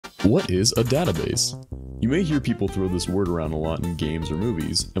What is a database? You may hear people throw this word around a lot in games or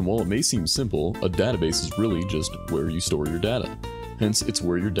movies, and while it may seem simple, a database is really just where you store your data. Hence, it's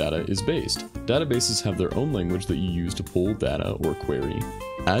where your data is based. Databases have their own language that you use to pull data or query,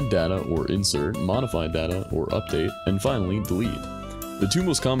 add data or insert, modify data or update, and finally, delete. The two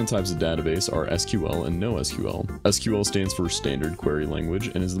most common types of database are SQL and NoSQL. SQL stands for Standard Query Language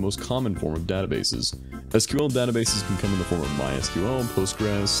and is the most common form of databases. SQL databases can come in the form of MySQL,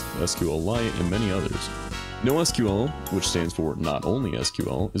 Postgres, SQLite, and many others. NoSQL, which stands for Not Only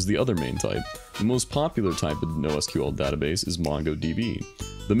SQL, is the other main type. The most popular type of NoSQL database is MongoDB.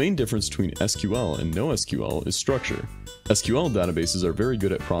 The main difference between SQL and NoSQL is structure. SQL databases are very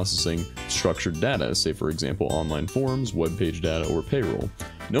good at processing structured data, say for example online forms, web page data, or payroll.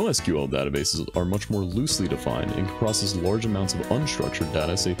 NoSQL databases are much more loosely defined and can process large amounts of unstructured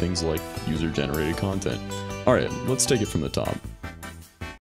data, say things like user-generated content. Alright, let's take it from the top.